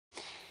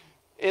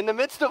in the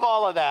midst of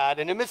all of that,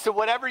 in the midst of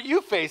whatever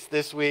you face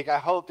this week, I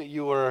hope that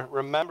you are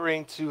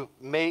remembering to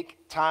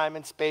make time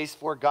and space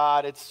for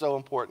God. It's so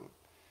important.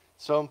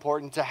 So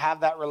important to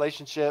have that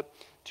relationship,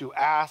 to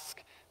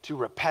ask, to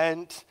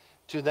repent,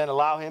 to then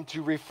allow him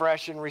to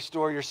refresh and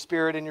restore your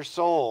spirit and your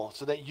soul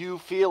so that you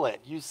feel it,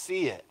 you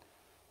see it.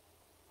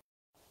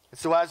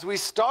 So as we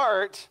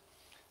start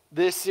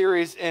this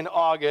series in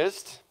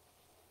August,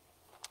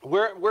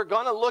 we're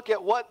going to look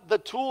at what the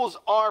tools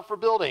are for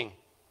building.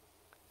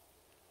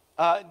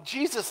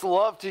 Jesus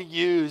loved to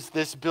use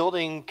this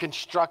building,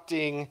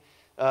 constructing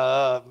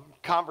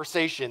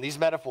conversation, these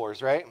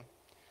metaphors, right?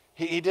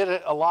 He did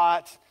it a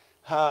lot.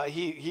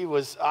 He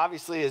was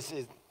obviously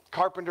his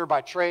carpenter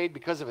by trade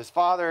because of his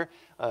father.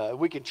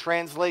 We can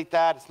translate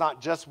that. It's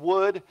not just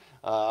wood.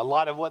 A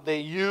lot of what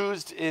they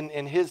used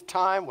in his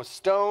time was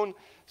stone.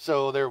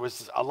 So there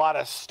was a lot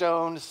of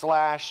stone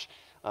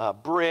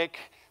 / brick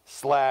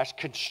 /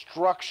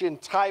 construction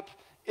type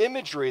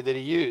imagery that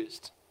he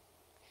used.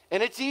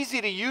 And it's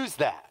easy to use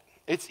that.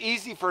 It's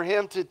easy for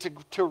him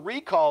to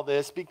recall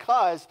this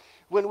because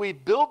when we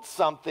build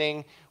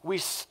something, we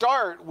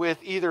start with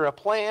either a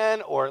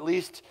plan or at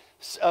least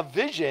a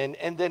vision.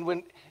 And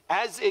then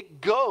as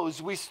it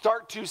goes, we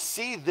start to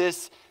see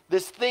this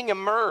thing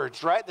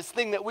emerge, right? This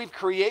thing that we've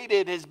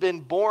created has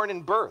been born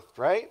and birthed,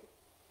 right?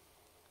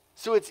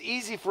 So it's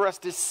easy for us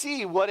to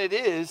see what it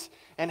is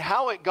and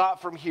how it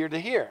got from here to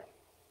here.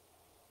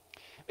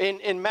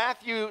 In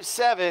Matthew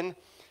 7,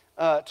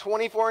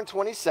 24 and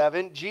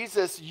 27,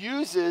 Jesus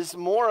uses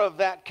more of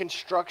that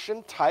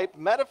construction type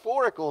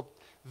metaphorical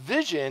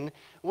vision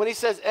when he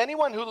says,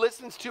 anyone who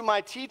listens to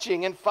my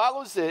teaching and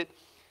follows it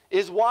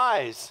is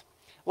wise,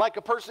 like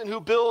a person who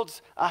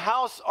builds a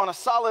house on a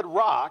solid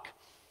rock.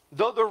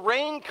 Though the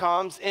rain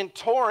comes in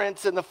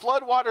torrents and the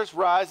floodwaters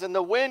rise and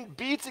the wind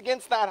beats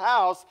against that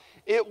house,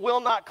 it will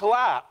not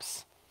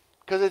collapse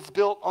because it's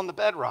built on the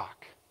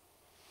bedrock.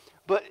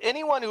 But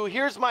anyone who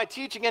hears my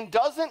teaching and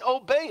doesn't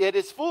obey it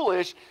is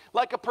foolish,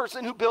 like a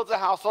person who builds a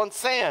house on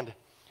sand.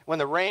 When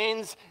the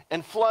rains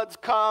and floods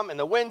come and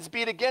the winds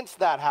beat against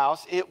that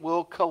house, it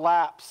will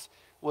collapse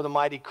with a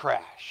mighty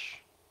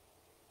crash.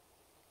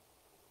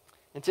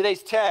 In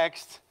today's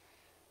text,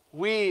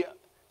 we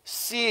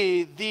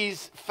see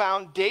these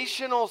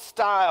foundational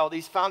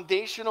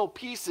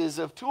pieces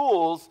of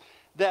tools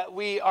that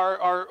we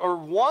are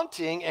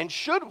wanting and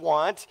should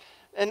want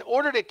in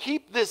order to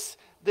keep this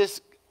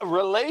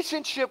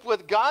relationship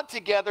with God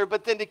together,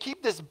 but then to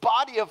keep this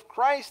body of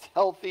Christ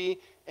healthy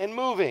and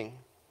moving.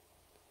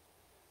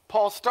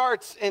 Paul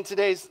starts in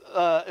today's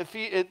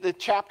the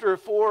chapter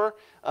 4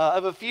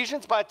 of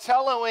Ephesians by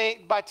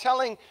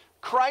telling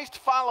Christ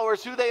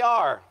followers who they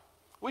are.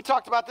 We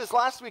talked about this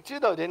last week too,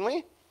 though, didn't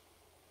we?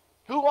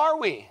 Who are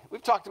we?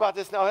 We've talked about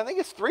this now. I think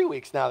it's 3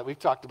 weeks now that we've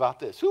talked about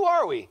this. Who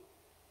are we?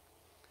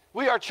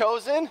 We are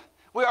chosen,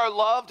 we are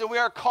loved, and we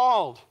are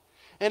called.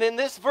 And in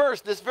this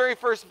verse, this very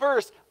first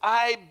verse,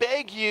 I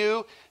beg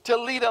you to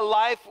lead a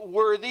life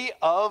worthy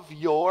of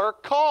your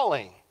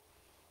calling.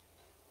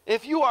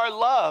 If you are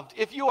loved,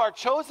 if you are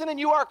chosen and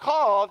you are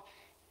called,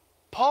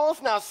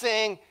 Paul's now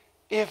saying,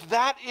 if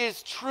that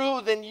is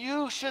true, then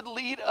you should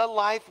lead a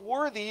life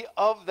worthy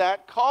of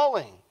that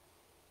calling.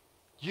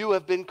 You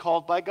have been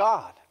called by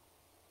God.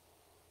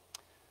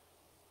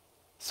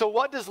 So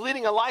what does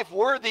leading a life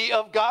worthy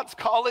of God's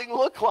calling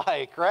look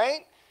like,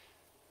 right?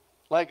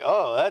 Like,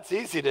 oh, that's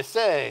easy to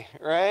say,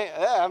 right?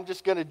 Yeah, I'm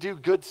just going to do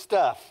good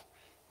stuff,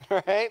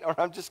 right? Or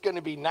I'm just going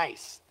to be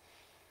nice.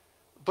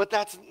 But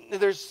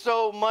there's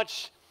so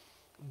much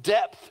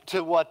depth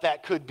to what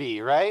that could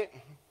be, right?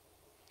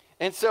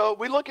 And so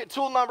we look at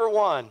tool number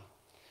 1.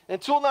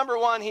 And tool number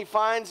 1, he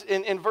finds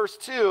in verse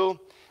 2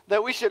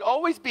 that we should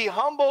always be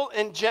humble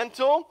and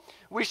gentle.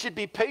 We should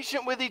be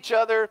patient with each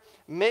other,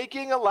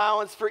 making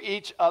allowance for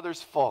each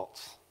other's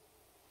faults.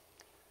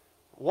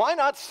 Why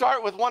not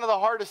start with one of the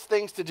hardest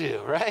things to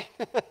do, right?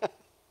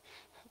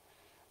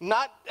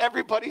 Not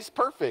everybody's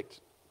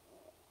perfect.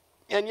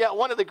 And yet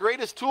one of the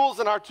greatest tools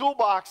in our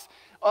toolbox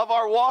of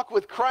our walk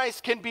with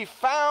Christ can be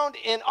found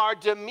in our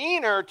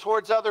demeanor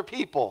towards other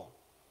people.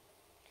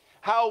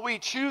 How we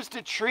choose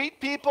to treat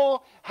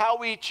people, how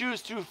we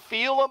choose to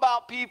feel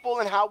about people,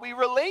 and how we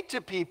relate to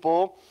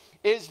people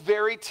is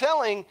very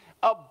telling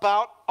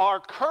about our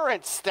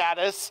current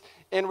status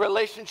in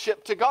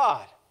relationship to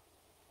God.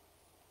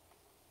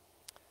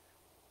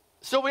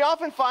 So we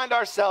often find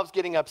ourselves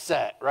getting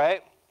upset,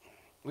 right?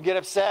 We get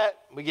upset,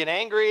 we get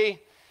angry,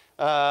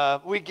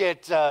 we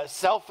get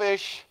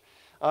selfish,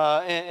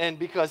 and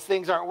because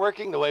things aren't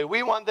working the way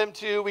we want them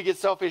to, we get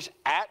selfish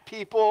at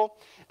people,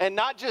 and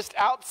not just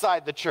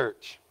outside the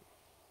church.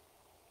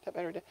 Is that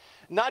better?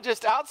 Not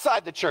just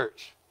outside the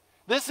church.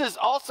 This is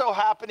also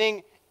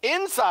happening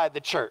inside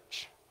the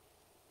church.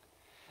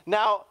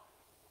 Now,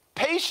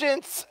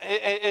 patience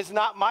is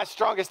not my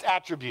strongest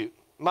attribute.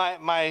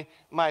 My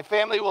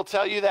family will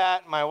tell you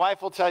that. My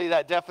wife will tell you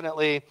that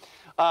definitely.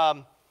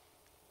 And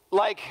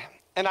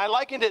I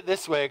likened it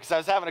this way because I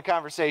was having a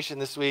conversation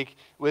this week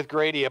with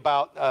Grady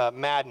about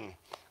Madden.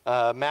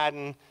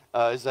 Madden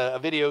is a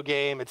video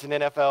game. It's an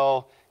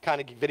NFL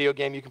kind of video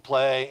game you can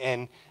play,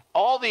 and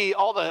all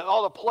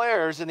the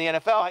players in the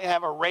NFL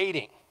have a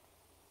rating.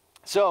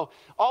 So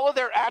all of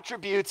their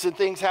attributes and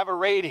things have a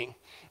rating.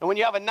 And when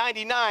you have a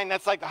 99,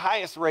 that's like the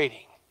highest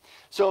rating.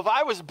 So if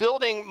I was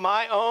building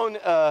my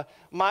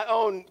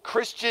own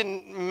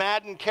Christian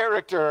Madden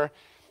character,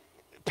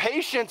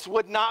 patience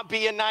would not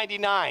be a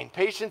 99.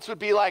 Patience would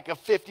be like a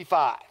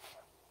 55,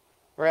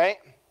 right?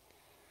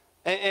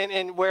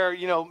 And where,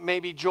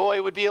 maybe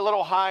joy would be a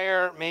little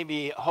higher,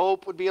 maybe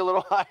hope would be a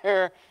little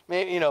higher,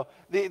 maybe,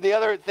 the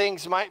other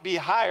things might be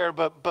higher,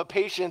 but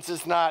patience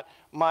is not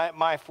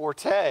my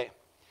forte.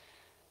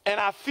 And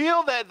I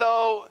feel that,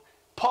 though,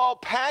 Paul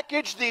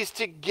packaged these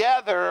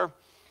together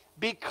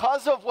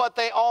because of what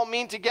they all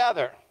mean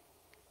together.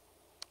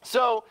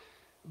 So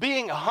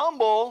being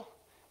humble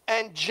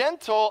and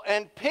gentle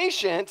and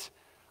patient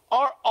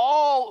are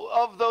all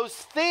of those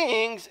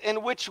things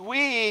in which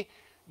we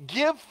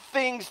give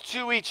things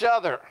to each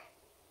other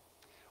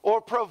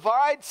or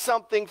provide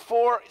something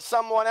for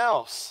someone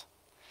else.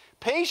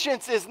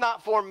 Patience is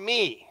not for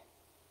me.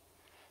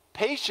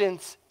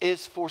 Patience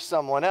is for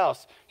someone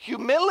else.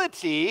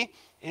 Humility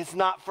is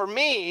not for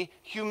me.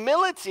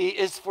 Humility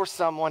is for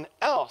someone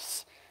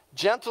else.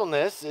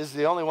 Gentleness is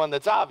the only one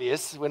that's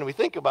obvious when we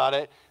think about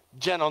it.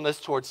 Gentleness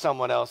towards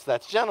someone else,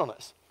 that's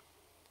gentleness.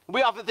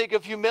 We often think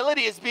of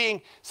humility as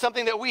being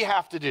something that we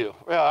have to do.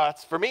 Well,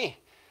 that's for me.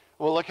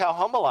 Well, look how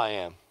humble I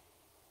am.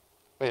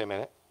 Wait a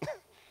minute.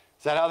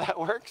 Is that how that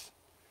works?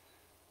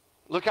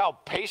 Look how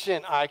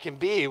patient I can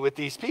be with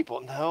these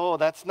people. No,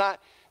 that's not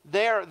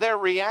their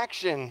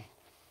reaction,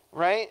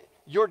 right?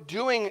 You're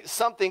doing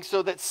something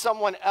so that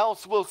someone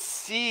else will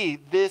see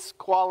this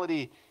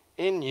quality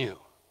in you.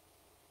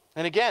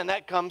 And again,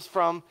 that comes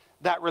from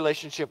that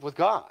relationship with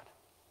God.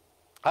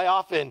 I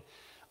often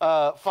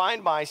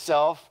find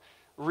myself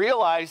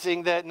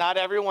realizing that not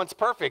everyone's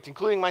perfect,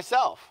 including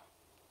myself.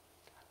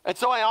 And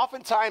so I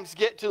oftentimes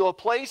get to a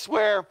place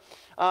where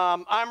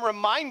I'm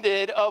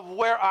reminded of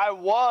where I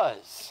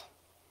was.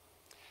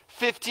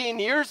 15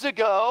 years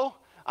ago,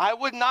 I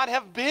would not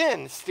have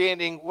been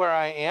standing where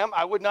I am.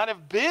 I would not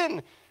have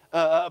been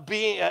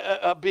being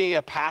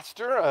a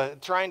pastor,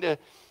 trying to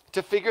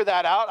figure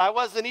that out. I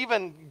wasn't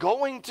even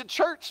going to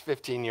church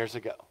 15 years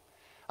ago.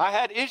 I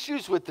had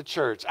issues with the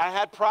church. I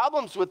had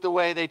problems with the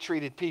way they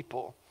treated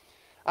people.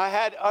 I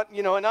had,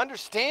 an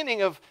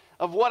understanding of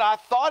what I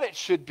thought it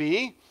should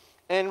be.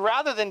 And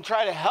rather than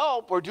try to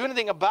help or do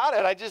anything about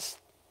it, I just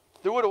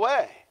threw it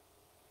away.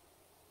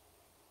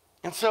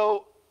 And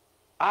so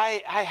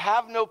I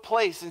have no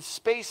place and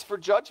space for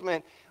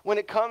judgment when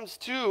it comes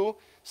to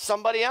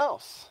somebody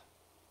else.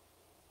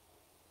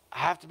 I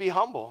have to be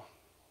humble.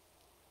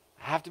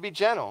 I have to be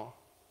gentle.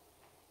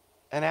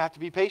 And I have to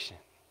be patient.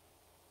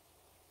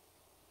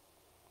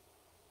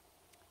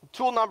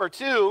 Tool number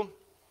 2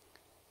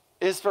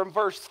 is from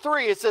verse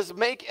 3. It says,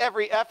 make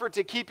every effort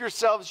to keep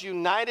yourselves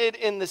united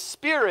in the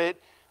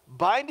Spirit,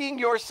 binding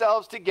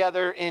yourselves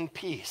together in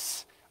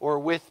peace or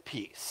with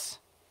peace.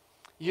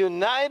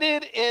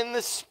 United in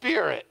the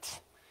Spirit.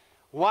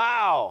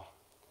 Wow.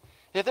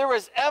 If there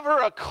was ever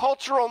a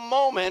cultural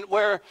moment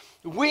where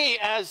we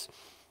as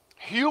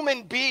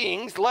human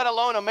beings, let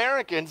alone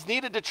Americans,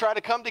 needed to try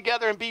to come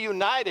together and be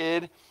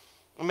united,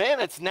 man,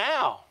 it's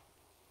now.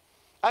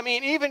 I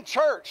mean, even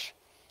church.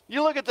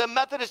 You look at the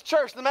Methodist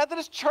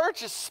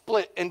Church is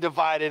split and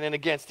divided and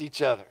against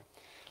each other.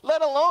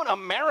 Let alone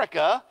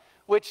America,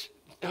 which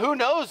who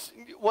knows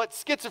what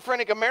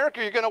schizophrenic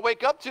America you're going to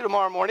wake up to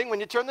tomorrow morning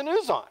when you turn the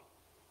news on,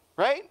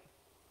 right?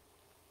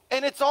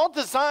 And it's all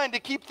designed to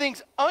keep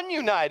things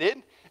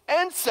ununited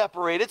and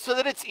separated so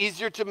that it's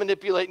easier to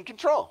manipulate and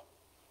control.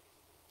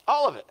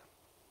 All of it.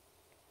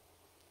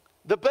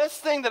 The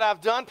best thing that I've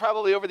done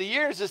probably over the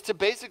years is to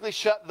basically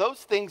shut those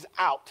things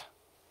out.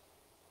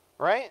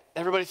 Right?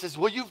 Everybody says,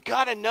 well, you've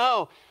got to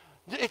know.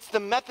 It's the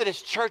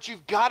Methodist Church.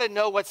 You've got to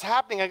know what's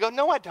happening. I go,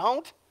 no, I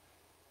don't.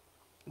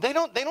 They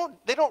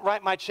don't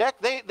write my check.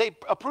 They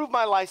approve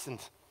my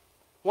license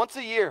once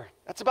a year.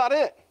 That's about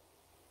it.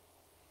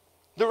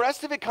 The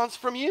rest of it comes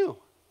from you.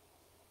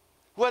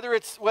 Whether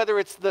it's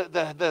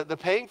the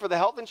paying for the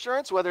health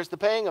insurance, whether it's the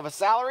paying of a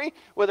salary,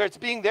 whether it's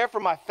being there for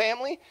my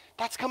family,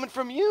 that's coming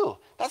from you.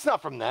 That's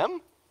not from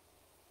them.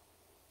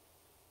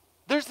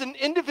 There's an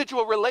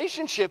individual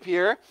relationship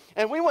here,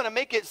 and we want to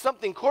make it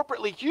something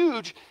corporately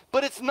huge,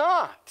 but it's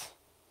not.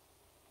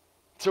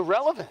 It's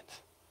irrelevant.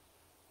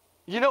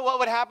 You know what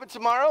would happen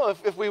tomorrow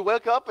if we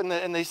wake up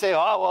and they say,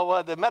 oh,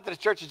 well, the Methodist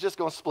Church is just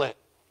going to split?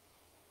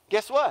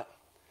 Guess what?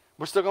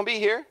 We're still going to be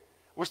here.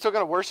 We're still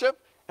going to worship,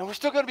 and we're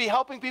still going to be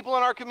helping people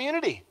in our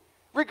community,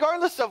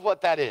 regardless of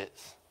what that is,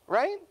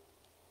 right?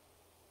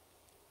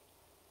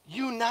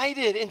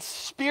 United in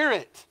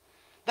spirit.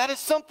 That is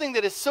something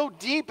that is so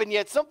deep and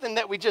yet something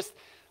that we just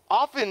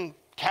often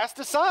cast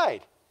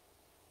aside.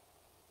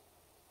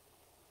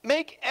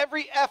 Make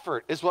every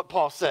effort, is what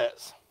Paul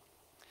says.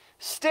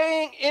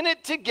 Staying in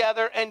it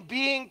together and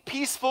being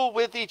peaceful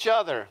with each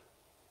other.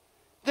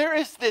 There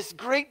is this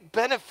great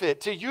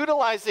benefit to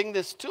utilizing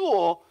this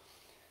tool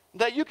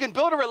that you can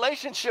build a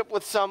relationship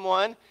with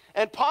someone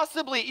and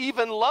possibly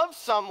even love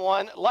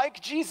someone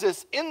like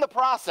Jesus in the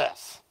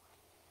process.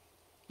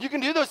 You can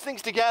do those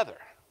things together.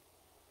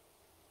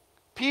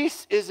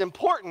 Peace is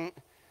important,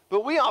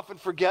 but we often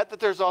forget that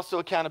there's also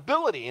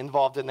accountability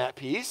involved in that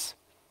peace,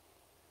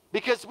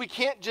 because we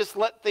can't just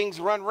let things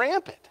run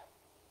rampant.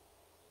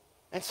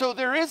 And so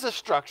there is a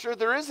structure,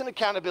 there is an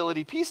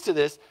accountability piece to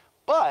this,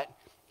 but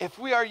if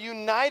we are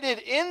united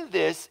in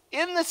this,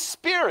 in the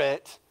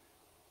Spirit,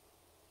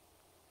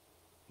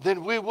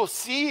 then we will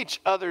see each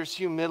other's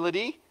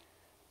humility,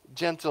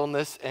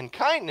 gentleness, and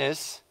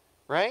kindness,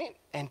 right?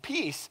 And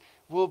peace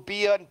will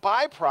be a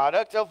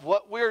byproduct of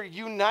what we're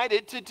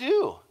united to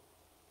do.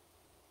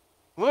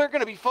 We're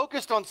going to be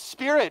focused on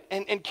Spirit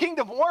and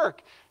kingdom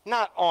work,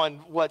 not on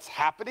what's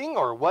happening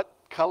or what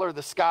color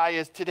the sky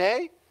is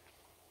today.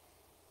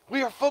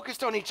 We are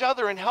focused on each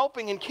other and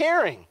helping and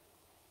caring.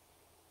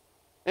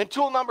 And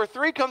tool number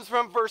 3 comes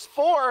from verse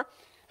 4,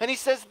 and he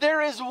says,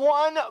 there is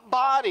one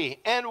body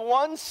and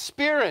one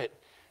Spirit,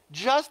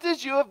 just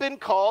as you have been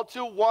called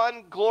to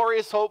one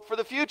glorious hope for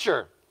the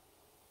future.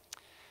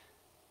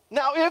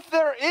 Now, if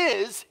there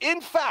is,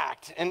 in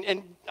fact,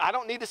 and I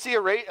don't need to see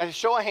a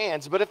show of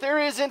hands, but if there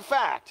is, in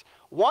fact,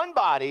 one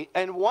body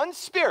and one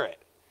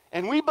Spirit,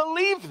 and we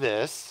believe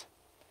this,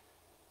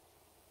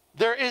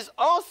 there is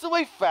also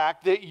a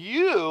fact that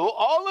you,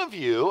 all of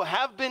you,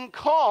 have been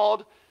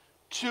called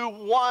to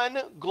one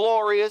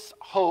glorious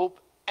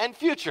hope and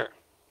future.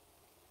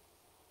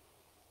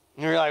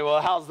 And you're like,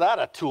 well, how's that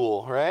a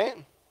tool, right?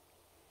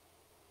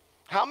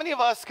 How many of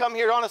us come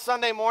here on a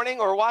Sunday morning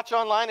or watch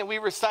online and we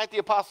recite the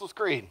Apostles'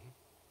 Creed?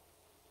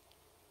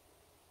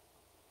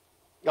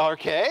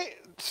 Okay,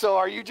 so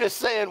are you just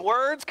saying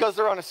words because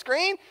they're on a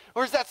screen?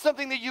 Or is that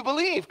something that you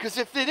believe? Because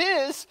if it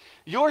is,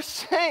 you're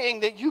saying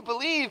that you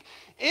believe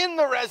in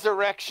the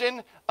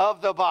resurrection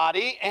of the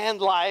body and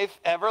life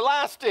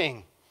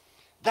everlasting.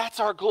 That's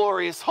our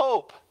glorious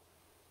hope.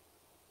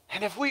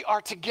 And if we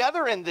are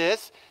together in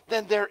this,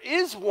 then there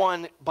is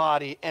one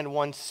body and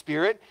one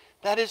Spirit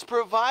that is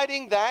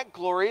providing that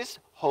glorious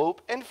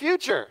hope and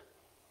future.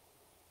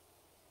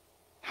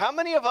 How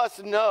many of us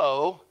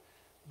know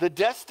the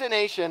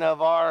destination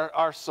of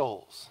our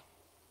souls?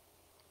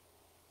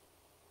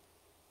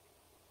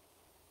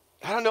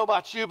 I don't know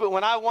about you, but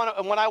when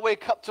I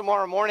wake up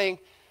tomorrow morning,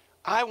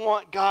 I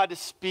want God to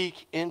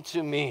speak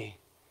into me.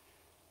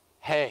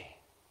 Hey,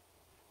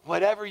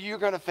 whatever you're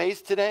going to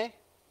face today,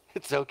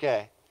 it's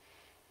okay,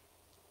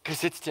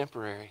 because it's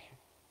temporary.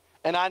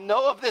 And I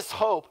know of this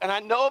hope, and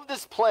I know of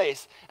this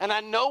place, and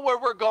I know where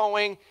we're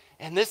going,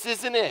 and this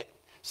isn't it.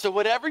 So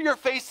whatever you're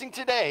facing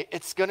today,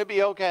 it's going to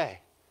be okay.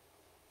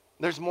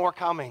 There's more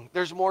coming.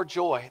 There's more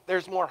joy.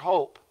 There's more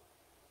hope.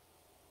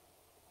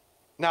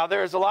 Now,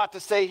 there's a lot to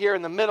say here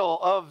in the middle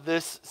of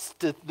this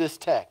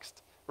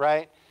text,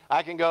 right?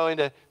 I can go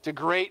into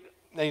great,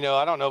 I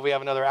don't know if we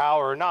have another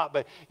hour or not,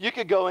 but you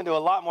could go into a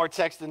lot more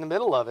text in the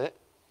middle of it,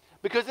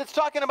 because it's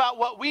talking about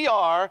what we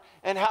are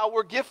and how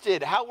we're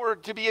gifted, how we're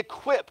to be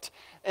equipped.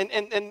 And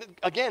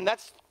again,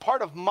 that's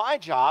part of my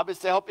job, is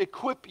to help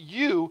equip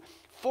you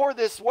for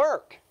this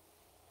work.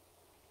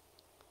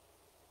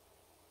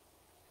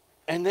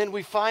 And then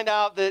we find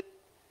out that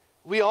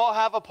we all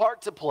have a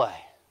part to play.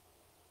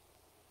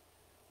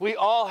 We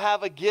all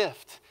have a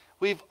gift.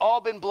 We've all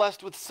been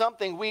blessed with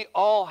something. We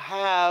all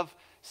have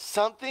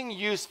something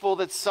useful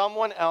that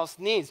someone else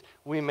needs.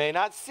 We may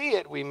not see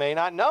it. We may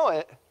not know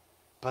it,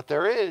 but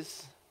there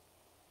is.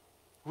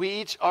 We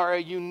each are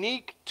a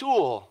unique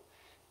tool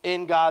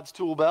in God's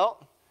tool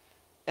belt,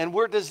 and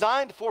we're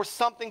designed for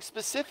something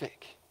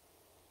specific.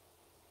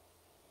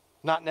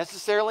 Not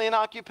necessarily an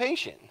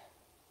occupation.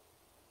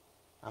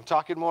 I'm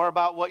talking more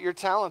about what your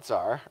talents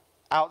are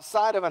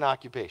outside of an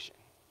occupation.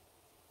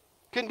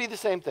 Couldn't be the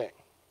same thing.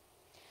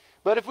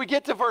 But if we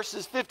get to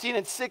verses 15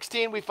 and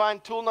 16, we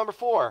find tool number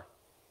 4.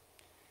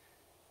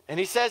 And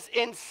he says,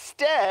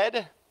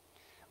 instead,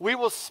 we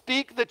will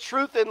speak the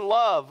truth in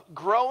love,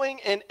 growing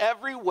in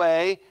every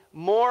way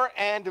more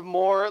and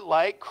more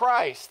like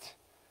Christ.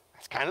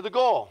 That's kind of the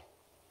goal.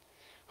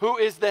 Who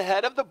is the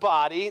head of the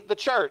body, the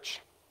church.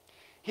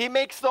 He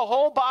makes the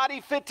whole body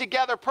fit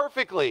together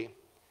perfectly.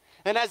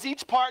 And as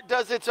each part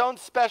does its own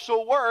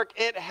special work,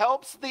 it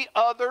helps the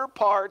other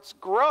parts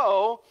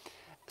grow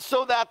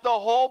so that the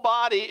whole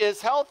body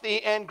is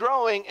healthy and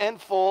growing and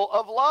full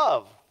of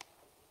love.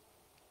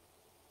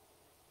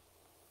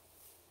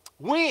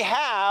 We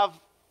have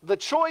the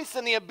choice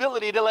and the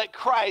ability to let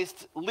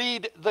Christ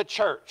lead the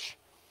church.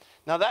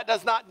 Now, that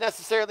does not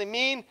necessarily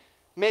mean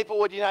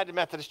Maplewood United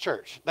Methodist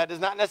Church. That does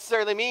not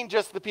necessarily mean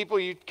just the people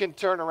you can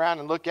turn around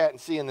and look at and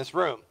see in this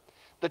room.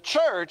 The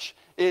church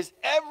is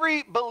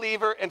every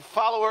believer and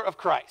follower of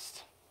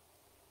Christ.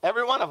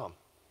 Every one of them.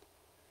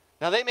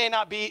 Now, they may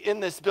not be in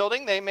this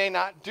building. They may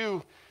not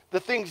do the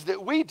things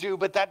that we do,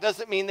 but that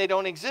doesn't mean they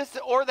don't exist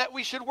or that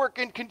we should work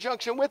in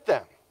conjunction with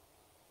them.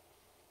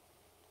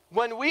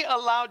 When we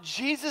allow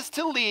Jesus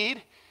to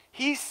lead,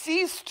 he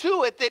sees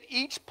to it that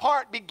each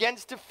part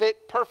begins to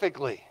fit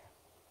perfectly.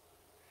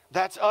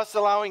 That's us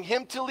allowing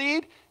him to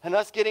lead and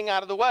us getting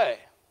out of the way.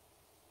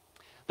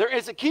 There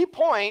is a key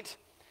point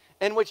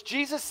in which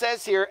Jesus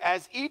says here,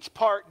 as each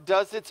part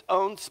does its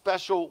own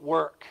special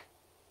work.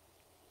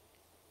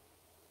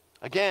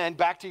 Again,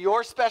 back to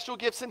your special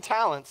gifts and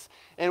talents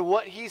and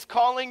what he's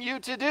calling you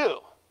to do.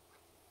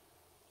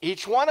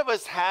 Each one of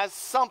us has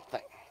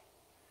something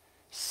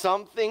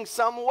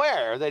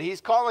somewhere that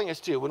he's calling us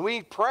to. When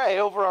we pray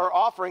over our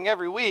offering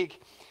every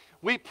week,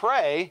 we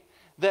pray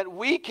that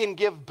we can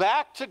give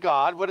back to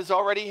God what is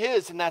already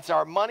his, and that's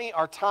our money,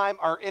 our time,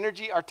 our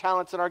energy, our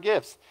talents, and our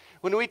gifts.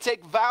 When we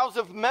take vows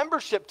of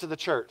membership to the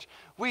church,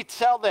 we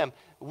tell them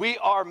we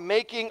are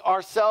making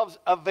ourselves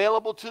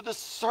available to the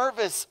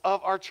service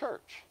of our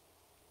church.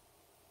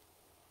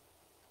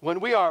 When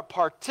we are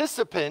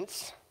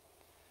participants,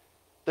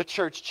 the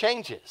church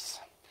changes.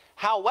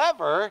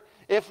 However,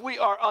 if we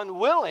are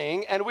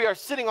unwilling and we are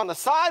sitting on the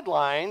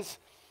sidelines,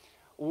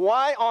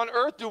 why on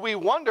earth do we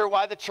wonder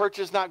why the church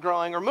is not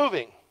growing or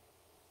moving?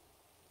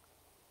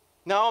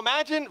 Now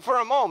imagine for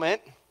a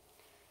moment,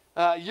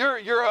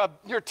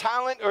 your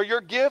talent or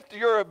your gift,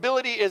 your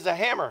ability is a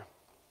hammer,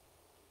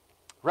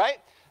 right?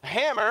 A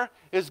hammer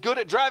is good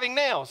at driving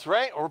nails,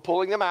 right? Or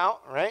pulling them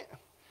out, right?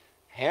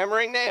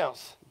 Hammering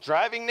nails,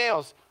 driving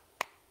nails,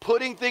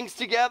 putting things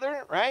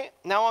together, right?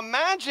 Now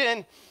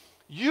imagine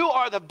you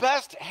are the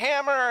best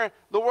hammer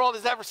the world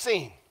has ever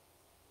seen.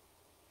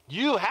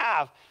 You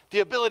have the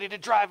ability to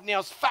drive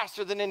nails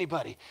faster than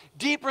anybody,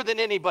 deeper than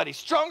anybody,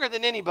 stronger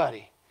than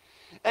anybody.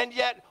 And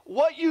yet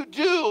what you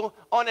do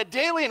on a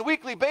daily and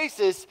weekly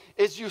basis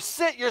is you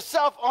sit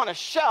yourself on a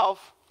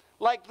shelf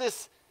like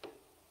this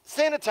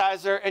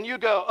sanitizer and you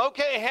go,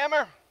 okay,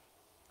 hammer.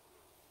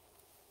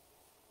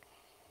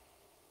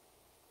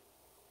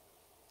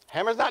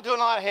 Hammer's not doing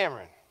a lot of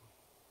hammering.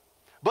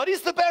 But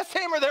he's the best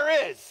hammer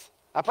there is,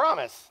 I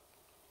promise.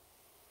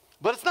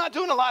 But it's not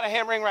doing a lot of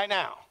hammering right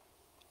now.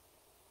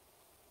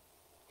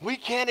 We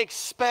can't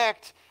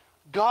expect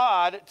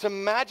God to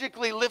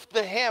magically lift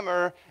the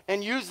hammer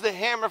and use the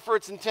hammer for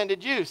its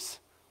intended use.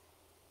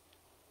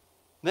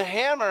 The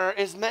hammer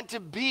is meant to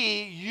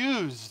be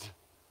used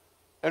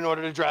in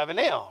order to drive a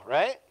nail,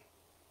 right?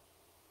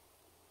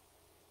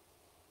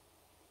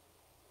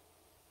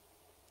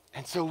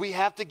 And so we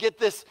have to get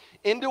this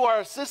into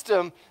our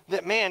system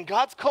that, man,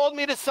 God's called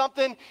me to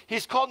something.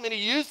 He's called me to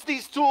use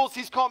these tools.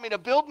 He's called me to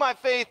build my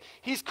faith.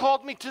 He's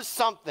called me to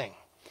something.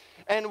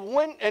 And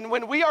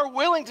when we are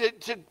willing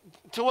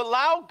to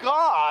allow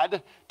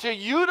God to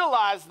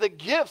utilize the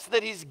gifts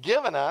that he's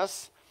given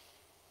us,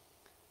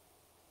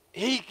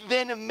 he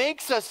then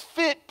makes us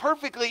fit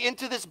perfectly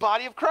into this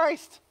body of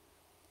Christ.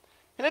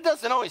 And it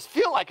doesn't always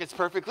feel like it's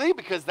perfectly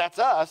because that's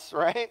us,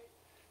 right?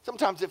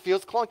 Sometimes it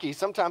feels clunky.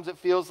 Sometimes it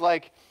feels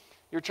like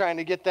you're trying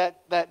to get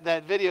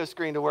that video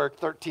screen to work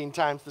 13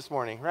 times this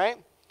morning, right?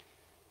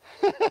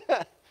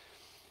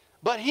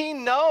 But he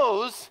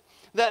knows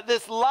that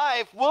this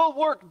life will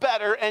work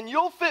better and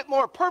you'll fit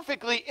more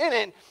perfectly in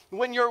it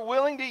when you're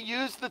willing to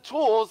use the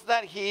tools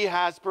that he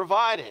has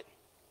provided.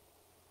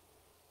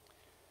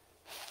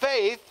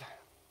 Faith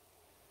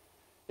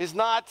is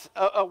not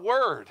a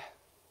word.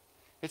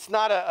 It's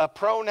not a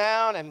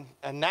pronoun and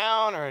a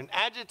noun or an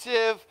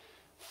adjective.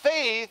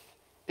 Faith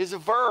is a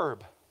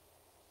verb.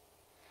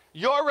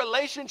 Your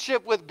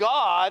relationship with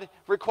God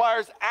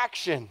requires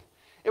action.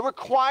 It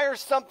requires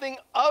something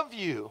of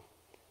you.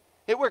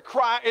 It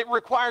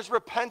requires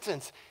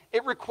repentance.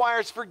 It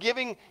requires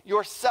forgiving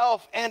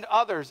yourself and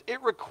others.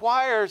 It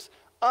requires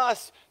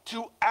us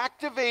to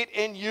activate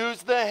and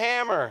use the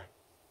hammer.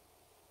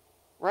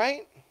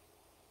 Right?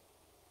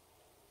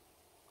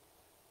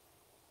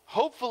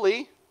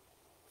 Hopefully,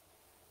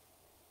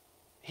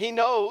 he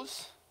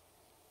knows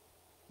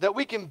that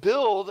we can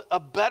build a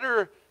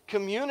better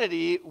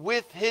community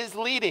with his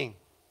leading,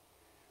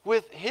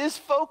 with his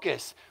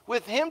focus,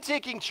 with him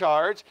taking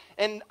charge,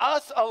 and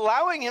us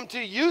allowing him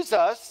to use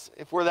us,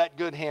 if we're that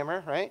good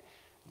hammer, right?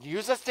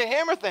 Use us to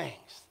hammer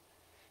things.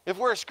 If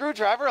we're a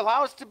screwdriver,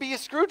 allow us to be a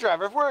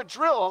screwdriver. If we're a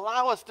drill,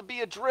 allow us to be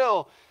a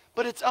drill.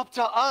 But it's up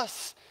to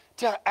us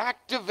to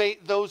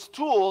activate those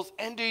tools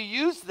and to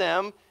use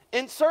them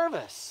in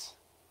service.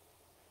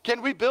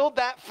 Can we build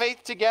that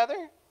faith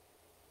together?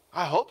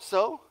 I hope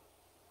so.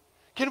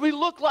 Can we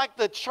look like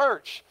the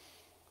church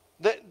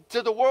that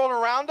to the world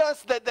around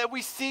us that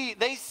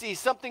they see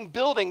something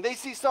building, they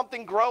see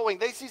something growing,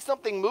 they see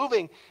something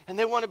moving, and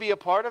they want to be a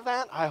part of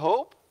that? I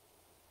hope.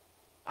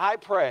 I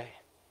pray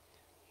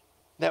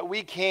that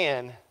we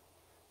can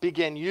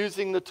begin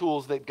using the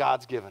tools that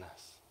God's given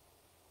us.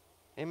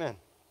 Amen.